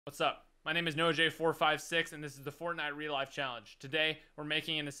What's up? My name is NoJ456 and this is the Fortnite Real Life Challenge. Today, we're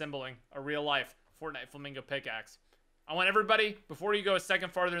making and assembling a real life Fortnite Flamingo pickaxe. I want everybody, before you go a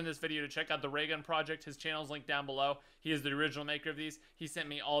second farther in this video, to check out the Raygun project. His channel is linked down below. He is the original maker of these. He sent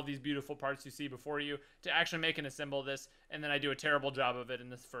me all of these beautiful parts you see before you to actually make and assemble this, and then I do a terrible job of it in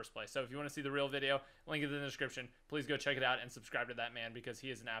this first place. So if you want to see the real video, link is in the description. Please go check it out and subscribe to that man because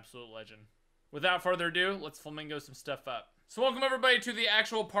he is an absolute legend. Without further ado, let's flamingo some stuff up. So welcome everybody to the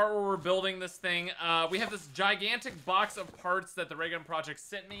actual part where we're building this thing. We have this gigantic box of parts that the Raygun project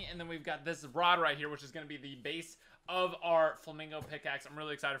sent me, and then we've got this rod right here, which is going to be the base of our flamingo pickaxe. I'm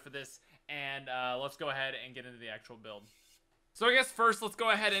really excited for this, and let's go ahead and get into the actual build. So I guess first, let's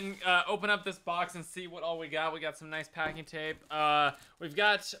go ahead and open up this box and see what all we got. We got some nice packing tape. We've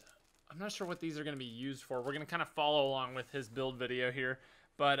got, I'm not sure what these are going to be used for. We're going to kind of follow along with his build video here.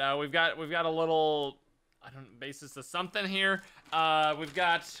 But we've got a little, basis of something here. We've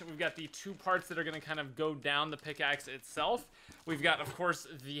got the two parts that are going to kind of go down the pickaxe itself. We've got, of course,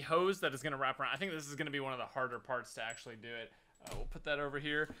 the hose that is going to wrap around. I think this is going to be one of the harder parts to actually do it. We'll put that over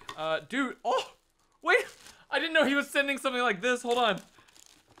here. Dude, oh, wait, I didn't know he was sending something like this. Hold on.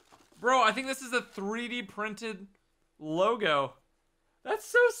 Bro, I think this is a 3D printed logo. That's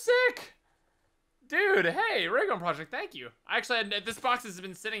so sick. Dude, hey, Raygun Project, thank you. Actually, this box has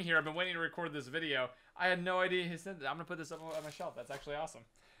been sitting here. I've been waiting to record this video. I had no idea he sent it. I'm gonna put this up on my shelf. That's actually awesome.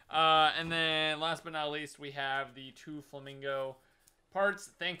 And then, last but not least, we have the two flamingo parts.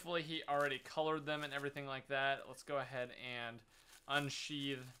 Thankfully, he already colored them and everything like that. Let's go ahead and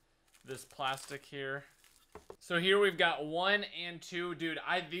unsheath this plastic here. So here we've got 1 and 2. Dude,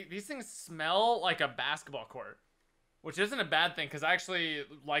 these things smell like a basketball court. Which isn't a bad thing, because I actually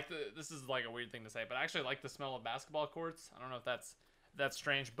like this is like a weird thing to say, but I actually like the smell of basketball courts. I don't know if that's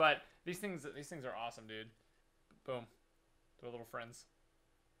strange, but these things are awesome, dude. Boom. They're little friends.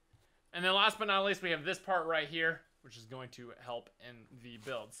 And then last but not least, we have this part right here, which is going to help in the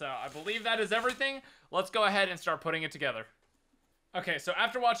build. So I believe that is everything. Let's go ahead and start putting it together. Okay, so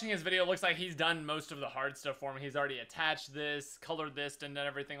after watching his video, it looks like he's done most of the hard stuff for me. He's already attached this, colored this, and done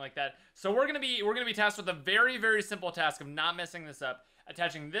everything like that. So we're gonna be tasked with a very, very simple task of not messing this up.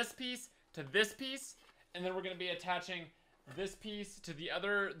 Attaching this piece to this piece, and then we're gonna be attaching this piece to the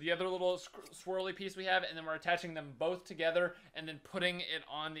other little swirly piece we have, and then we're attaching them both together, and then putting it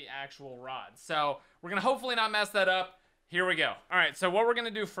on the actual rod. So we're gonna hopefully not mess that up. Here we go. All right, so what we're gonna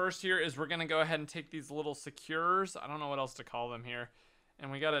do first here is we're gonna go ahead and take these little securers. I don't know what else to call them here.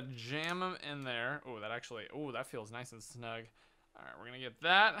 And we gotta jam them in there. Oh, that feels nice and snug. All right, we're gonna get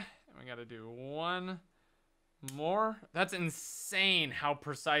that. And we gotta do one more. That's insane how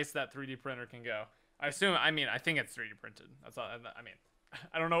precise that 3D printer can go. I think it's 3D printed. That's all,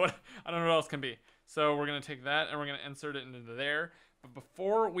 I don't know what else can be. So we're gonna take that and we're gonna insert it into there. But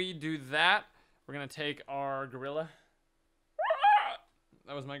before we do that, we're gonna take our gorilla.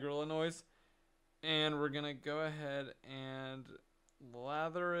 That was my gorilla noise. And we're gonna go ahead and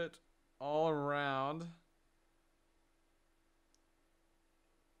lather it all around.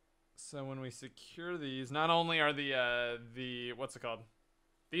 So when we secure these, not only are the what's it called?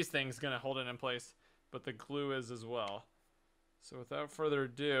 These things gonna hold it in place, but the glue is as well. So without further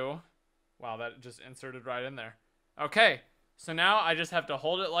ado, wow, that just inserted right in there. Okay, so now I just have to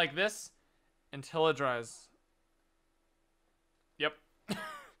hold it like this until it dries. Yep.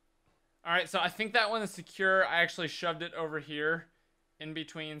 All right, so I think that one is secure. I actually shoved it over here in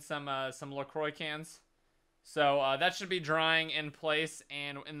between some LaCroix cans. So that should be drying in place.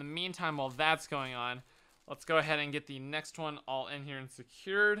 And in the meantime, while that's going on, let's go ahead and get the next one all in here and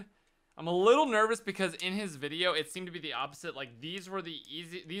secured. I'm a little nervous because in his video, it seemed to be the opposite. Like these were the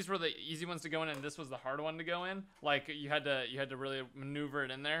easy ones to go in, and this was the hard one to go in. Like you had to really maneuver it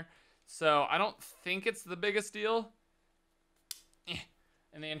in there. So I don't think it's the biggest deal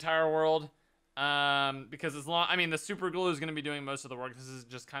in the entire world, because the super glue is going to be doing most of the work. This is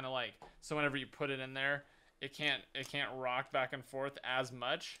just kind of like, so whenever you put it in there, it can't rock back and forth as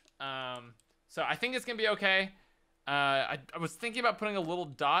much. So I think it's gonna be okay. I was thinking about putting a little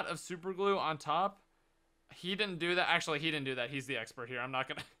dot of super glue on top. He didn't do that. Actually, he didn't do that. He's the expert here. I'm not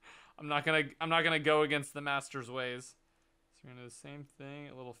gonna go against the master's ways. So we're gonna do the same thing,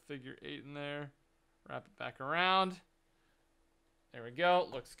 a little figure 8 in there, wrap it back around. There we go.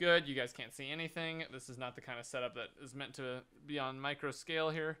 Looks good. You guys can't see anything. This is not the kind of setup that is meant to be on micro scale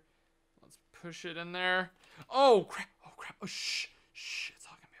here. Let's push it in there. Oh, crap. Oh, crap. Oh, shh. Shh. It's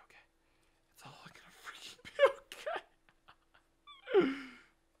all going to be okay. It's all going to freaking be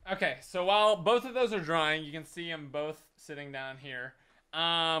okay. Okay, so while both of those are drying, you can see them both sitting down here.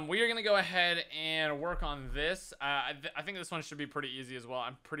 We are gonna go ahead and work on this. I think this one should be pretty easy as well.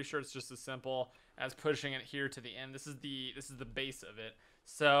 I'm pretty sure it's just as simple as pushing it here to the end. This is the base of it.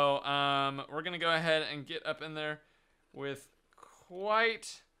 So we're gonna go ahead and get up in there with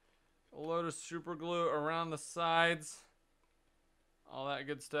quite a load of super glue around the sides, all that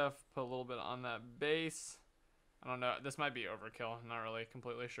good stuff. Put a little bit on that base. I don't know. This might be overkill. I'm not really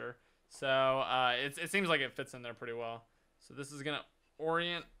completely sure. So it seems like it fits in there pretty well. So this is gonna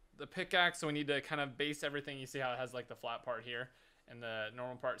orient the pickaxe, so we need to kind of base everything. You see how it has like the flat part here and the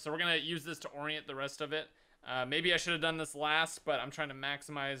normal part. So we're gonna use this to orient the rest of it. Maybe I should have done this last, but I'm trying to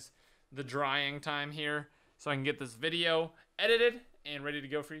maximize the drying time here so I can get this video edited and ready to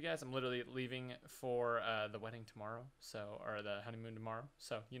go for you guys. I'm literally leaving for the wedding tomorrow, or the honeymoon tomorrow.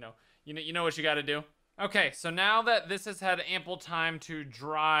 So you know what you got to do. Okay, so now that this has had ample time to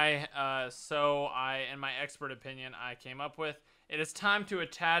dry, in my expert opinion, I came up with, it is time to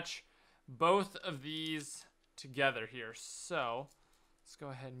attach both of these together here. So let's go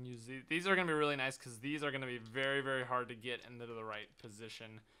ahead and use these. These are going to be really nice because these are going to be very, very hard to get into the right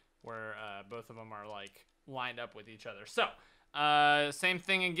position where both of them are like lined up with each other. So same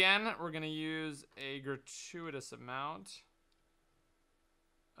thing again. We're going to use a gratuitous amount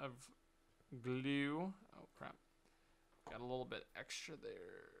of glue. Oh crap, got a little bit extra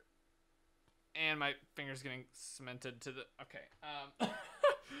there, and my finger's getting cemented to the, okay,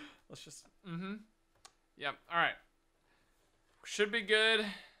 let's just, yep, all right, should be good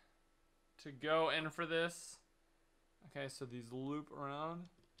to go in for this. Okay, so these loop around,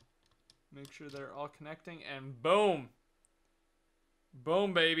 make sure they're all connecting, and boom,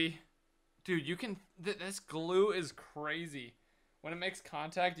 baby. Dude, you can, this glue is crazy. When it makes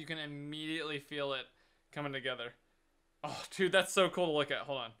contact, you can immediately feel it coming together. Oh, dude, that's so cool to look at.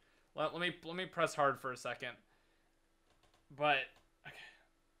 Hold on. Let me press hard for a second. But, okay.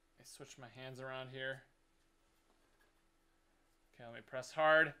 I switch my hands around here. Okay, let me press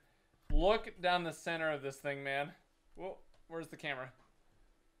hard. Look down the center of this thing, man. Whoa, where's the camera?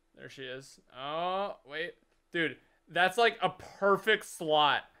 There she is. Oh, wait. Dude, that's like a perfect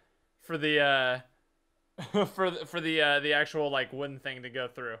slot for the, for the actual like wooden thing to go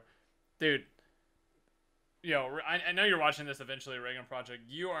through. Dude, yo, I know you're watching this eventually, Reagan Project.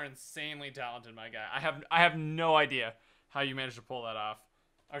 You are insanely talented, my guy. I have no idea how you managed to pull that off.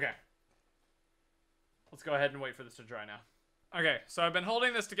 Okay, let's go ahead and wait for this to dry now. Okay, so I've been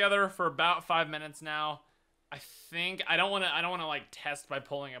holding this together for about 5 minutes now. I think I don't want to like test by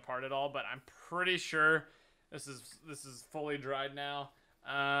pulling apart at all, but I'm pretty sure this is fully dried now.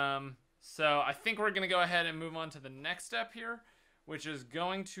 So I think we're going to go ahead and move on to the next step here, which is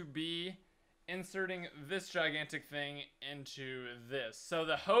going to be inserting this gigantic thing into this. So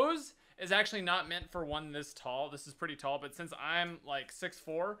the hose is actually not meant for one this tall. This is pretty tall, but since I'm like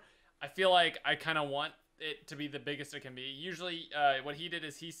 6'4", I feel like I kind of want it to be the biggest it can be. Usually what he did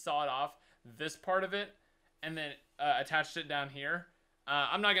is he sawed off this part of it and then attached it down here.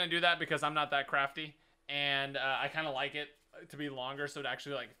 I'm not going to do that because I'm not that crafty, and I kind of like it to be longer so it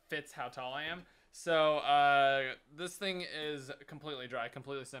actually like fits how tall I am. So this thing is completely dry,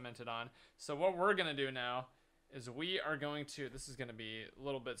 completely cemented on. So what we're gonna do now is we are going to, this is gonna be a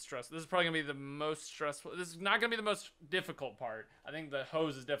little bit stressful. This is probably gonna be the most stressful. This is not gonna be the most difficult part. I think the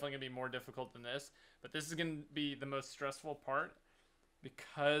hose is definitely gonna be more difficult than this, but this is gonna be the most stressful part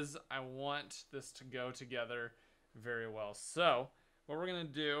because I want this to go together very well. So what we're gonna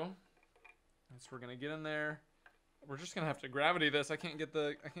do is we're gonna get in there. We're just gonna have to gravity this. I can't get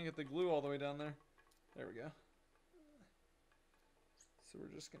the glue all the way down there. There we go. So we're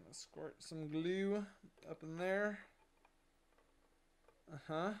just gonna squirt some glue up in there.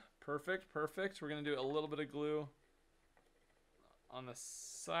 Perfect, perfect. We're gonna do a little bit of glue on the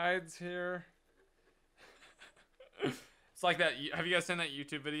sides here. It's like that. Have you guys seen that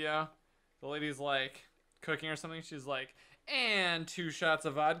YouTube video? The lady's like cooking or something. She's like, and 2 shots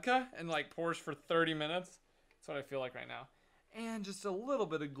of vodka, and like pours for 30 minutes. That's what I feel like right now. And just a little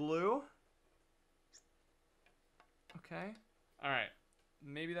bit of glue. Okay. All right.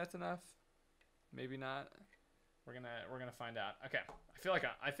 Maybe that's enough. Maybe not. We're gonna find out. Okay. I feel like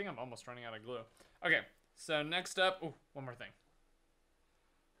I think I'm almost running out of glue. Okay. So next up, ooh, one more thing.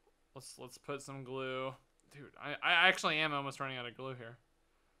 Let's put some glue. Dude, I actually am almost running out of glue here.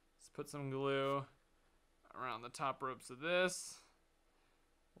 Let's put some glue around the top ropes of this.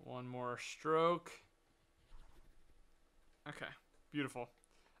 One more stroke. Okay, beautiful.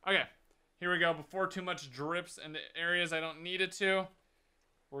 Okay, here we go. Before too much drips into areas I don't need it to,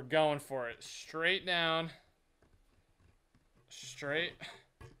 we're going for it. Straight down. Straight.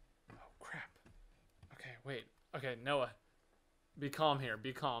 Oh, crap. Okay, wait. Okay, Noah. Be calm here.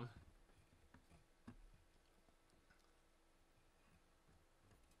 Be calm.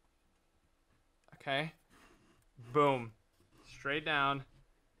 Okay. Boom. Straight down.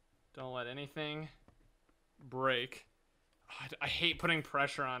 Don't let anything break. I hate putting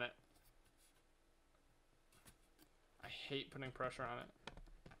pressure on it. I hate putting pressure on it.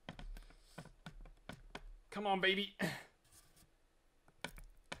 Come on, baby.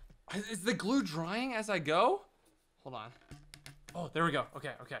 Is the glue drying as I go? Hold on. Oh, there we go.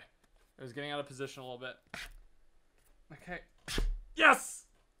 Okay, okay. It was getting out of position a little bit. Okay. Yes!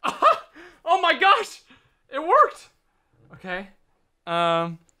 Oh my gosh! It worked! Okay.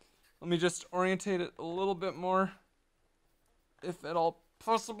 Let me just orientate it a little bit more, if at all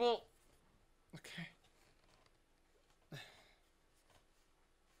possible. Okay.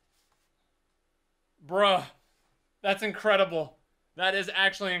 Bruh. That's incredible. That is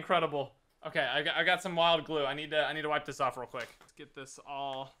actually incredible. Okay, I got some wild glue. I need to wipe this off real quick. Let's get this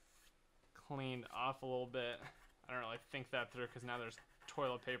all cleaned off a little bit. I don't really think that through because now there's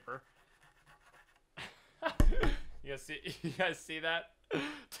toilet paper. You guys see that?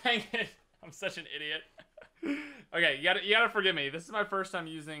 Dang it! I'm such an idiot. Okay, you gotta forgive me. This is my first time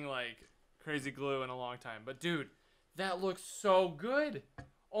using like crazy glue in a long time. But dude, that looks so good.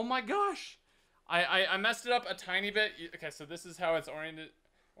 Oh my gosh! I messed it up a tiny bit. Okay, so this is how it's oriented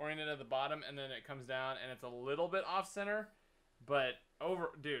at the bottom, and then it comes down, and it's a little bit off center. But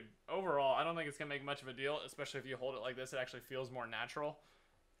overall, I don't think it's gonna make much of a deal, especially if you hold it like this. It actually feels more natural.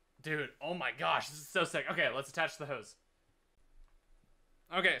 Dude, oh my gosh, this is so sick. Okay, let's attach the hose.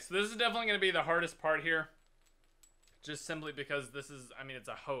 Okay, so this is definitely gonna be the hardest part here. Just simply because this is, I mean, it's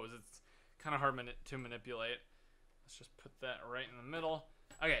a hose. It's kind of hard to manipulate. Let's just put that right in the middle.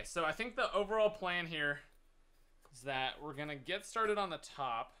 Okay, so I think the overall plan here is that we're gonna get started on the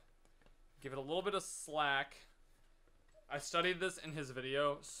top, give it a little bit of slack. I studied this in his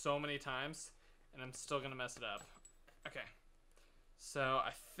video so many times, and I'm still gonna mess it up. Okay, so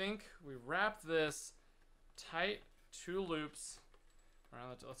I think we wrap this tight, 2 loops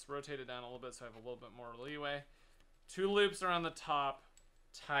around the, let's rotate it down a little bit so I have a little bit more leeway. 2 loops around the top,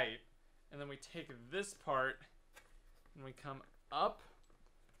 tight, and then we take this part and we come up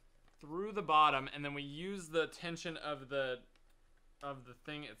through the bottom, and then we use the tension of the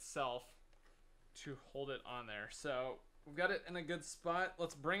thing itself to hold it on there. So we've got it in a good spot.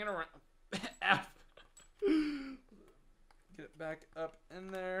 Let's bring it around. F. Get it back up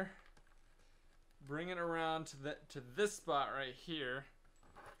in there. Bring it around to this spot right here.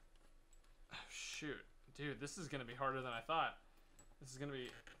 Oh, shoot. Dude, this is gonna be harder than I thought. This is gonna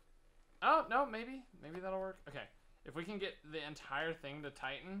be, oh no, maybe that'll work. Okay, if we can get the entire thing to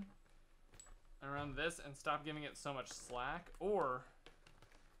tighten around this and stop giving it so much slack, or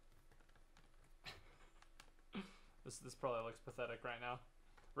this probably looks pathetic right now.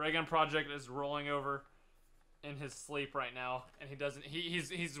 Reagan Project is rolling over in his sleep right now, and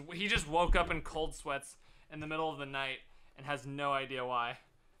he just woke up in cold sweats in the middle of the night and has no idea why.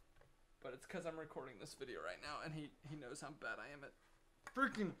 But it's because I'm recording this video right now, and he knows how bad I am at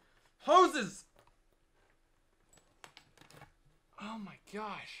freaking hoses. Oh my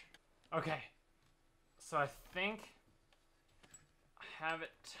gosh. Okay. So I think I have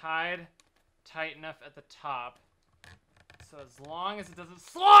it tied tight enough at the top. So as long as it doesn't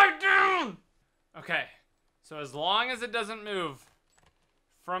slide down. Okay. So as long as it doesn't move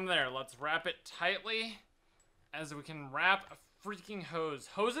from there, let's wrap it tightly as we can wrap a freaking hose.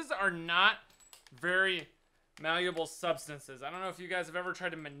 Hoses are not very malleable substances. I don't know if you guys have ever tried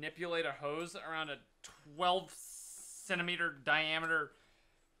to manipulate a hose around a 12-centimeter diameter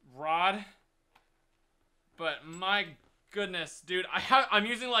rod, but my goodness, dude, I'm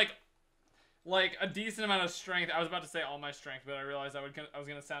using like a decent amount of strength. I was about to say all my strength, but I realized I was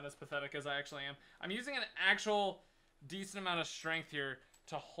gonna sound as pathetic as I actually am. I'm using an actual decent amount of strength here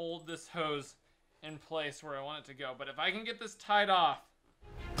to hold this hose in place where I want it to go. But if I can get this tied off,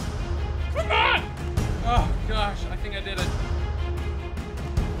 come on! Oh gosh, I think I did it.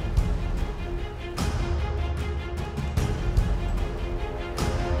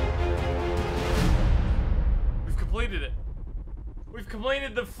 We've completed it. We've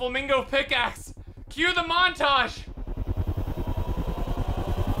completed the flamingo pickaxe. Cue the montage.